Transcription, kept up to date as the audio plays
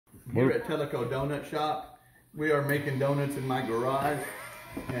Here at Tellico Donut Shop, we are making donuts in my garage,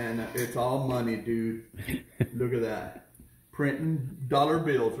 and it's all money, dude. Look at that. Printing dollar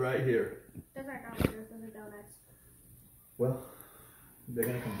bills right here. Those aren't dollar bills, those are donuts. Well, they're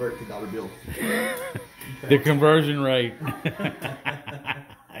going to convert to dollar bills. The conversion rate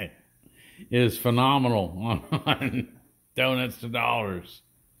is phenomenal on donuts to dollars.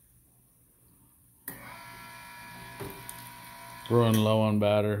 Running low on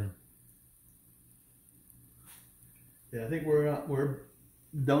batter. Yeah, I think we're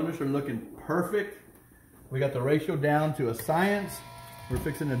donuts are looking perfect. We got the ratio down to a science. We're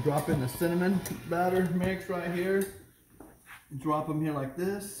fixing to drop in the cinnamon batter mix right here. Drop them here like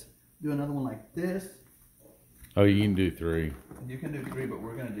this. Do another one like this. Oh, you can do 3. You can do 3, but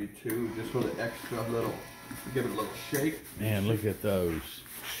we're gonna do 2 just for the extra little. Give it a little shake. Man, look at those.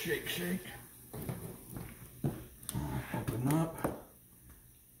 Shake, shake. Open up.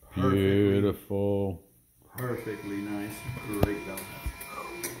 Beautiful. Perfectly nice. Great donuts.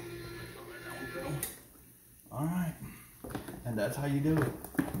 All right, and that's how you do it.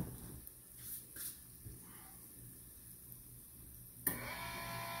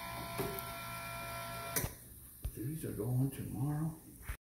 These are going tomorrow.